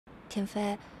田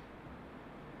飞，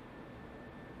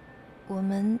我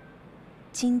们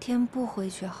今天不回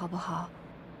去好不好？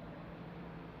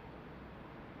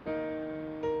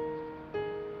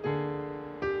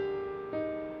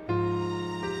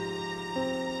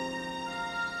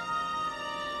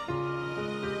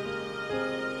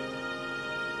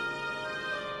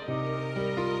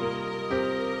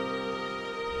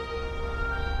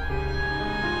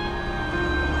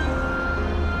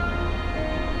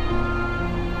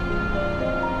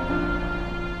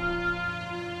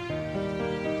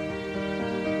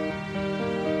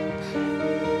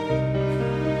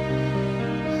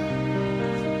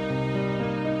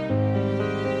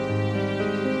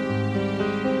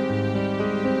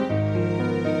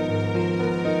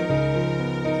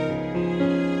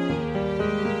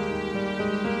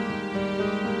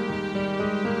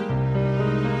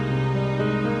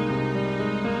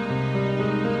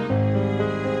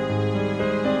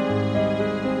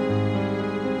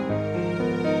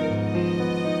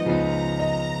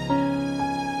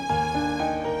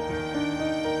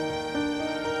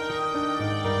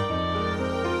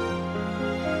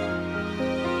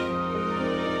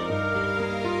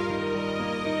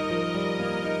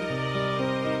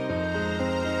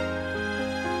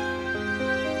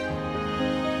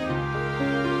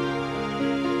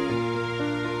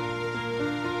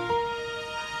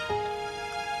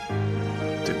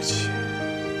对不起，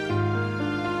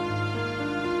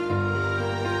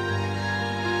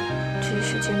这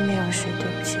世间没有谁对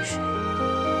不起谁，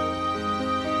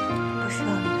不需要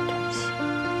你的对不起。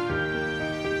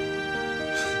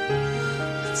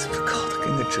怎么搞得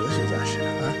跟个哲学家似的啊？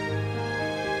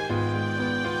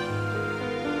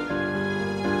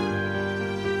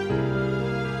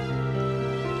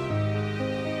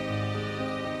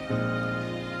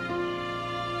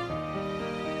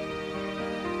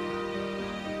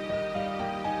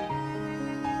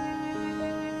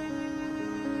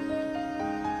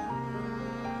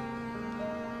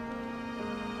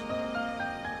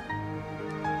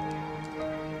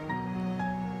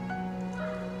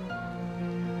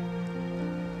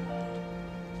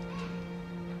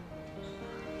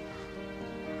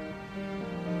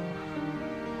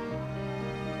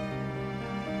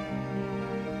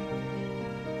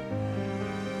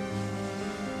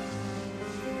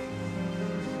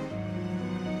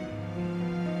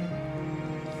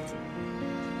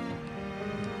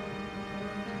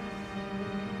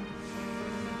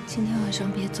今天晚上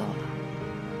别走了，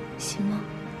行吗？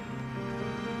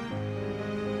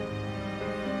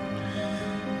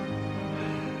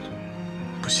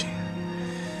不行，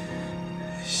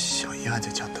小姨还在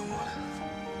家等我呢，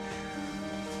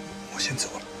我先走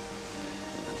了。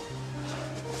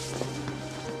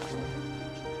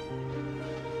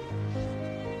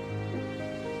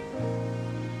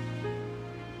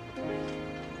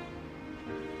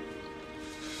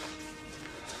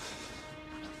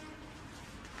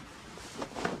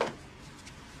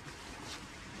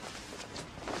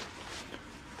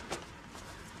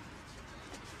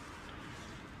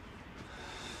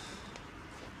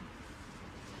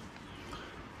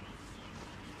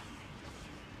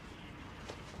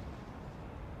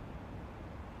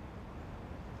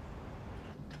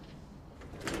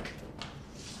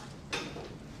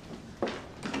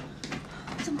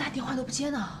电话都不接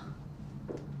呢。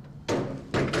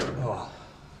哦，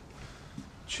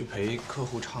去陪客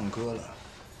户唱歌了，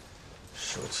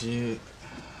手机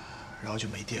然后就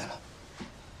没电了。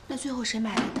那最后谁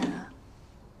买的单啊？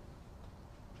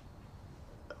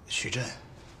许震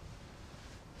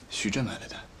买的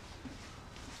单。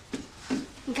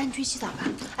你赶紧去洗澡吧。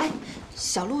哎，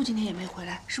小陆今天也没回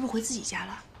来，是不是回自己家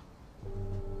了？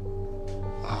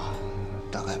啊，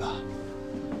大概吧。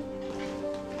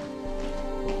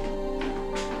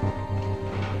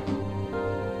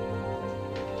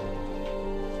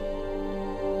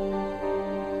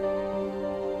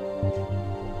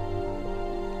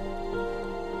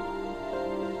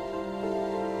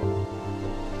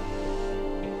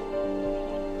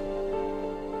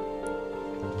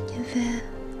田飞，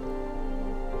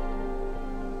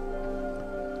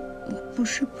我不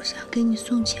是不想给你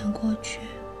送钱过去，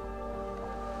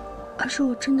而是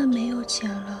我真的没有钱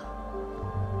了。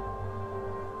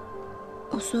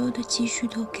我所有的积蓄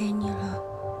都给你了，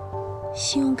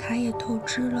信用卡也透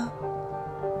支了，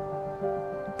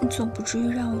你总不至于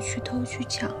让我去偷去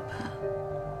抢吧？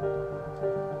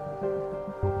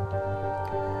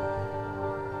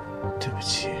对不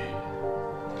起。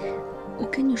我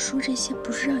跟你说这些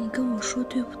不是让你跟我说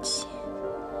对不起，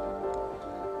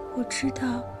我知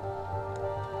道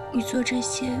你做这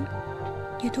些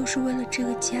也都是为了这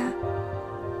个家，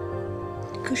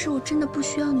可是我真的不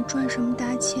需要你赚什么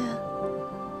大钱，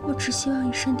我只希望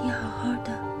你身体好好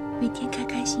的，每天开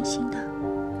开心心的。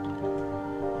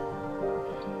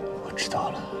我知道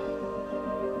了，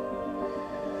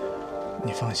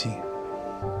你放心，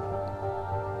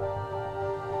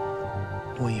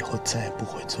我以后再也不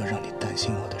会做让你担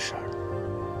心我的事儿了。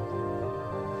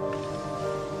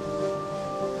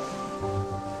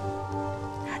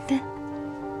好的，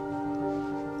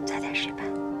早点睡吧。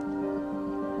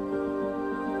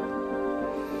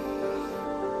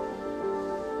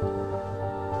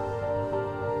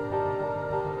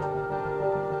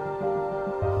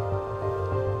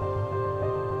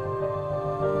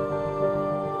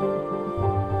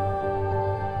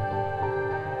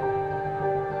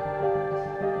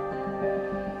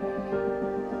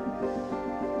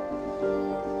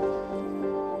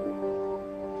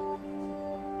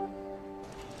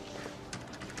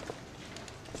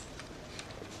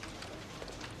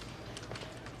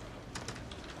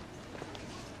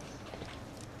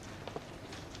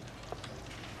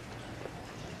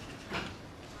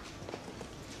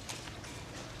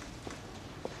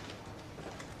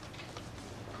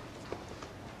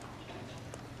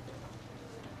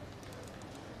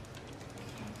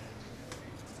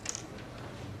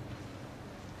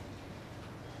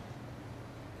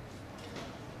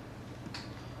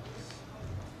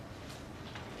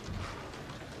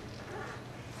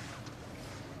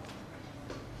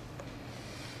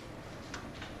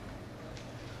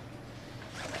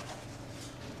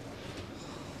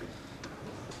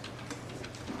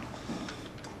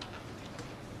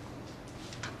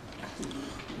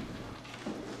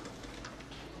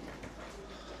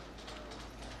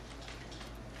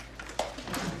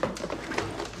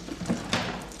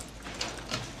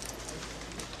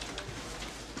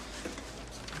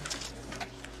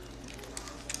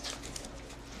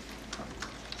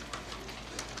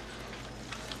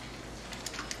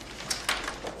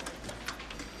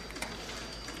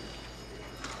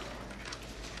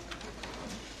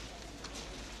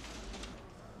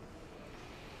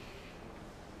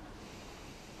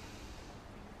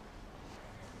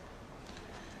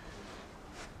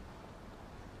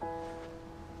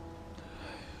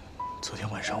昨天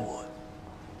晚上我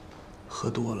喝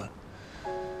多了，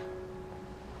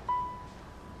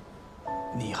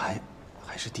你还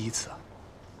是第一次啊？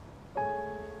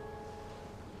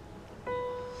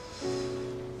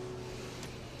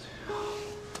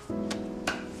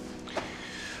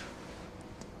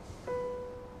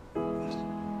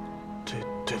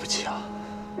对不起啊。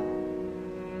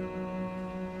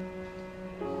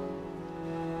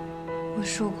我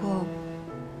说过，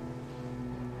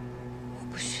我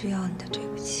不需要你的对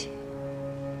不起。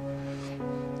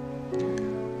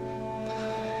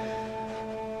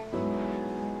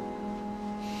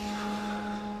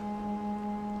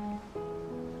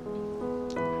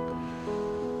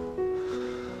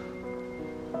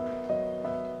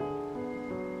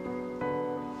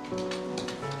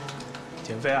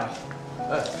田飞啊，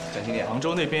蒋经理，杭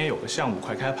州那边有个项目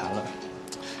快开盘了，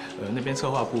那边策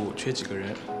划部缺几个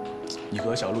人，你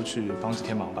和小陆去帮几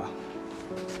天忙吧。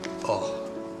哦，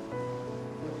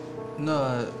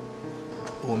那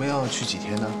我们要去几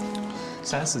天呢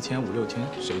？3、4天、5、6天，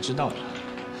谁知道呢？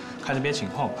看那边情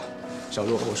况吧。小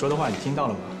陆，我说的话你听到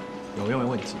了吗？有没有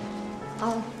问题？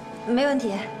哦，没问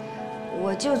题，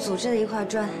我就组织的一块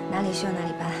砖，哪里需要哪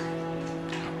里搬。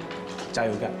加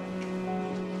油干！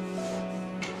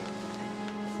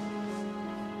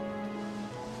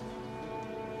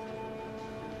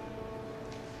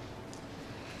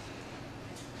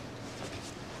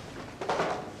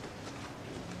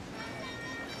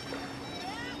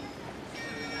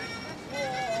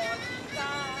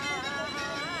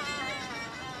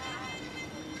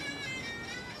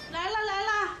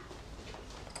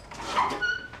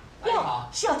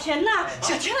小田呐，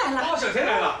小田来了！哦，小田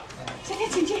来了。小田，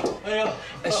请进。哎呦，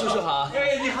叔叔好。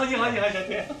哎，你好，小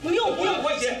田。不用，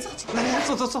我请。来，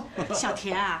坐。小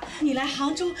田啊，你来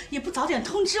杭州也不早点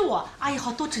通知我，阿姨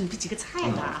好多准备几个菜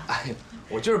呢。哎，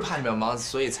我就是怕你们忙，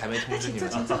所以才没通知你们。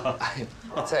哎，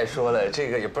再说了，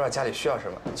这个也不知道家里需要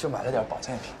什么，就买了点保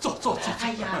健品。坐。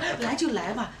哎呀，来就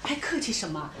来吧，还客气什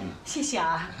么？谢谢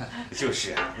啊。就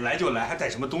是来就来，还带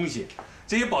什么东西？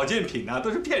这些保健品呢，都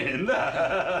是骗人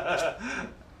的。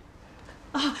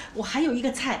啊，我还有一个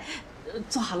菜，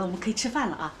做好了，我们可以吃饭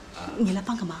了啊。你来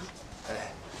帮个忙。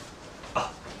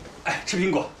吃苹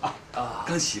果啊，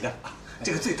刚洗的，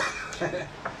这个最大。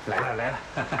来了。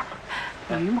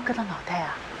你榆木哥的脑袋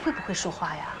啊，会不会说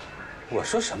话呀？我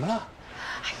说什么了？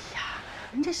哎呀，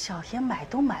人家小田买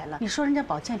都买了，你说人家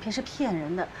保健品是骗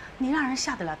人的，你让人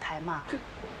下得了台吗？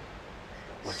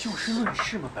我就事论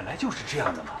事嘛，本来就是这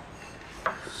样的嘛。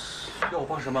要我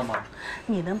帮什么忙？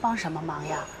你能帮什么忙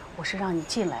呀？我是让你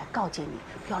进来告诫你，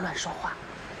不要乱说话。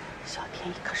小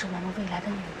田可是我们未来的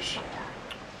女婿呀。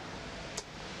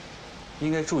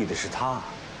应该注意的是他。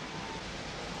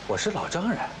我是老丈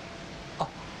人。哦，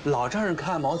老丈人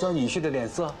看毛脚女婿的脸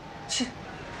色。切！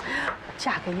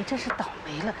嫁给你真是倒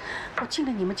霉了。我进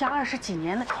了你们家20几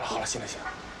年了。好了，行了，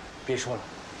别说了，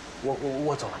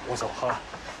我走，好了。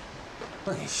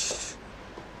哎。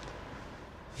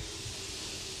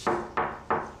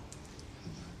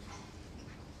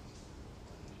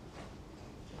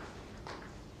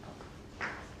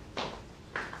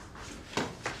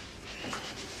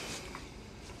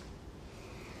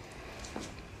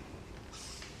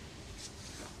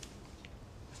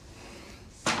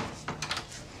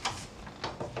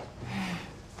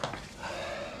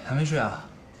还没睡啊？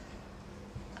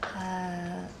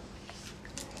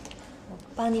我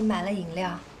帮你买了饮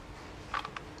料。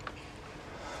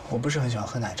我不是很喜欢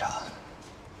喝奶茶。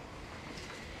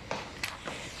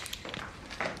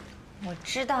我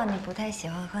知道你不太喜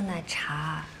欢喝奶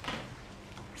茶，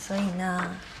所以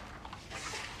呢，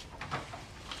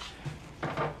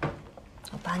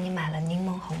我帮你买了柠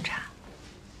檬红茶。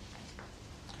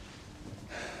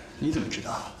你怎么知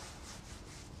道？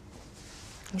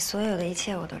你所有的一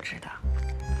切我都知道，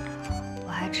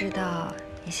我还知道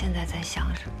你现在在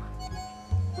想什么。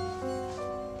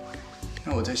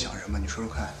那我在想什么？你说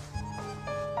说看。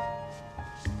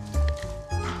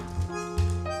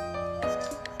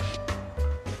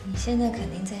你现在肯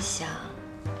定在想，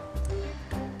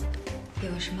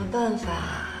有什么办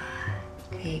法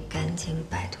可以赶紧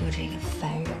摆脱这个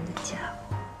烦人的家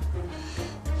伙？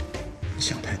你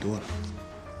想太多了。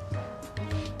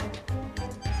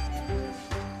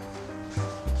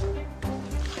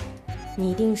你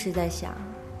一定是在想，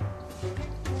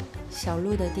小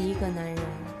鹿的第一个男人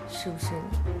是不是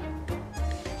你，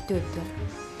对不对？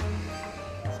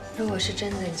如果是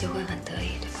真的，你就会很得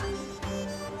意，对吧？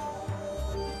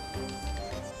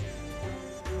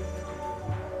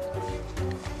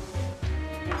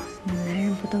你们男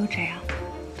人不都这样吗？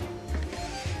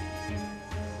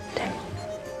对吗？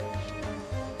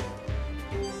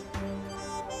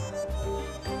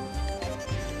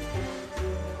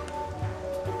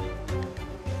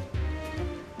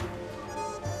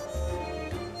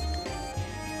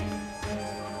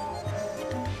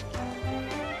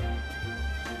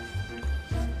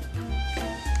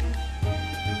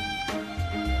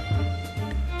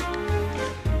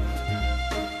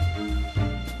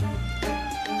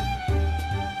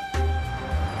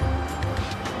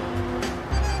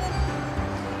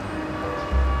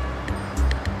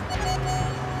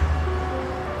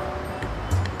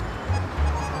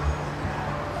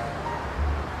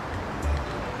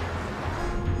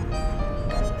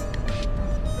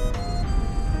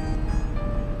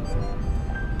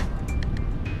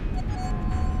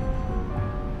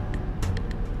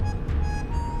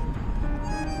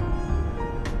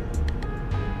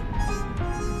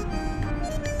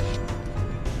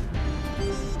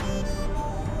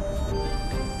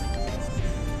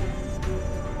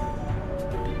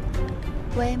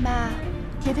喂，妈，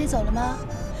田飞走了吗？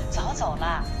早走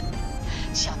了。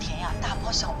小田呀，大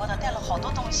包小包的带了好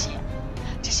多东西，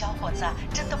这小伙子啊，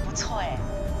真的不错哎。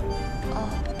哦，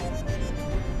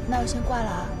那我先挂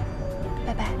了啊，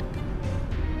拜拜。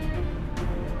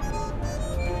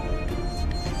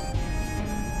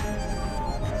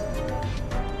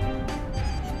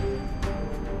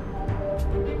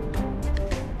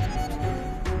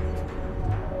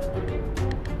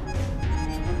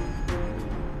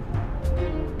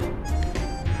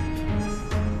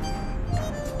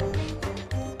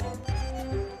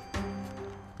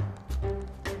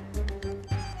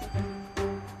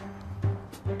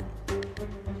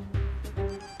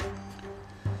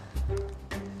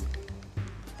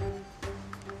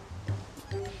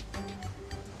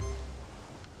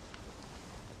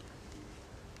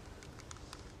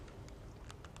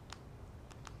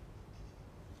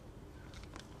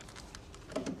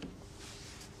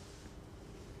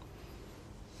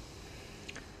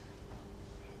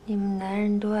你们男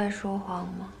人都爱说谎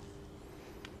吗？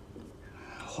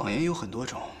谎言有很多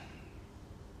种，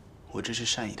我这是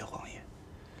善意的谎言。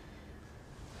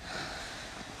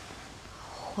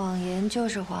谎言就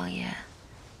是谎言，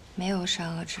没有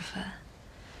善恶之分。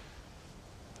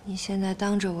你现在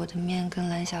当着我的面跟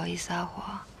蓝小艺撒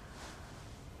谎，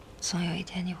总有一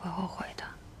天你会后悔的。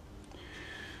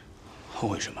后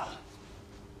悔什么？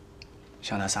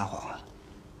向他撒谎了？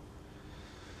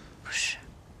不是。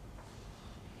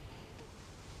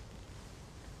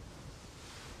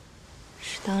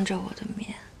是当着我的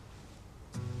面，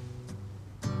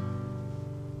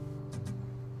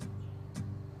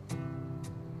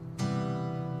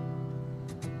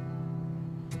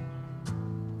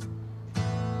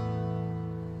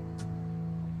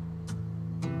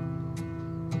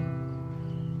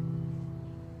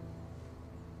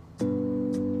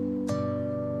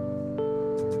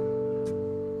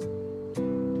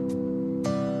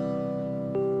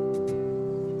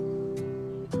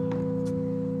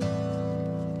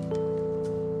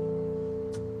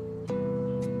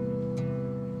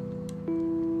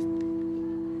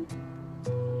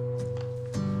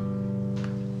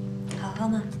高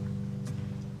吗？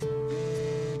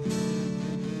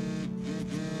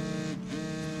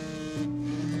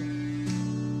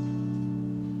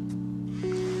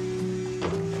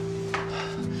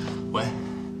喂。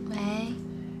喂，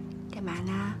干嘛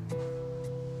呢？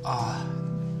啊，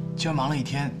今儿忙了一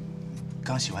天，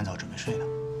刚洗完澡准备睡呢。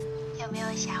有没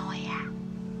有想我呀？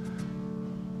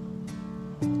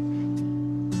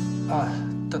啊，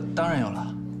当然有了。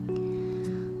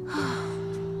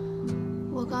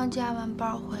我刚加完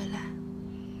班回来。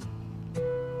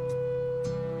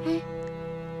哎，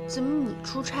怎么你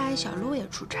出差，小鹿也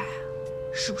出差啊？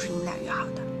是不是你们俩约好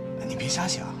的？你别瞎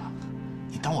想啊，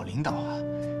你当我领导啊？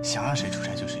想让谁出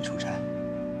差就谁出差。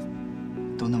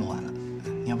都那么晚了，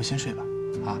你要不先睡吧？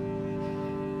啊？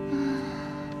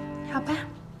好吧。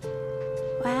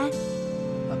晚安。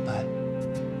拜拜。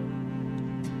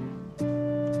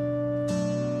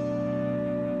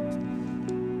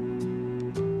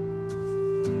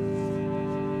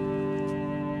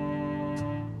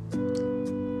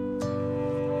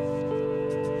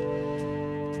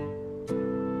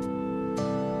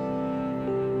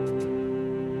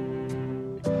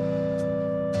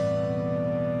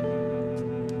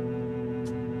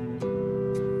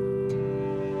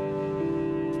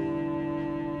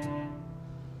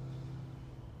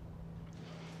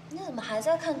怎么还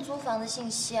在看租房的信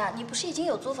息啊？你不是已经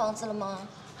有租房子了吗？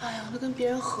哎呀，那跟别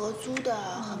人合租的，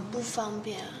很不方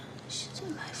便。现在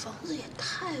买房子也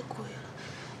太贵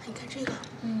了。你看这个，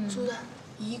租的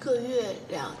1个月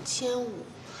2500，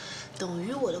等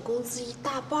于我的工资一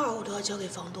大半，我都要交给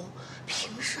房东，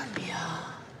凭什么呀？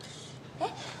哎，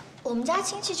我们家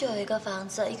亲戚就有一个房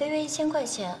子，1个月1000块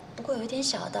钱，不过有一点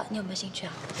小的，你有没有兴趣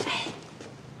啊？哎，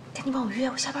赶紧帮我约，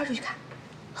我下班就去看。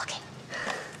OK。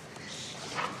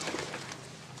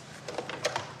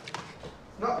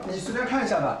那你随便看一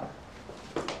下吧。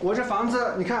我这房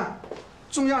子，你看，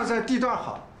重要在地段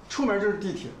好，出门就是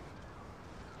地铁。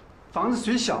房子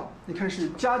虽小，你看是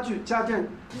家具家电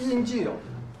一应俱有。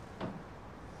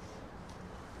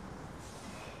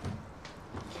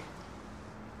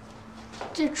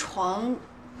这床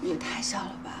也太小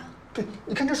了吧？对，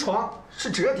你看这床是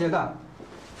折叠的，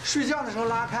睡觉的时候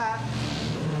拉开，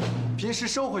平时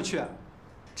收回去，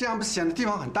这样不显得地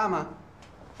方很大吗？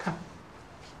看。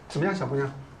怎么样，小姑娘？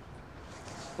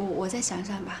我再想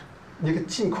想吧。你可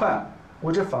尽快，我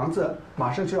这房子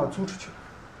马上就要租出去了。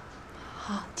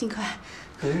好，尽快。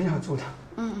别人要租的。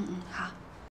好。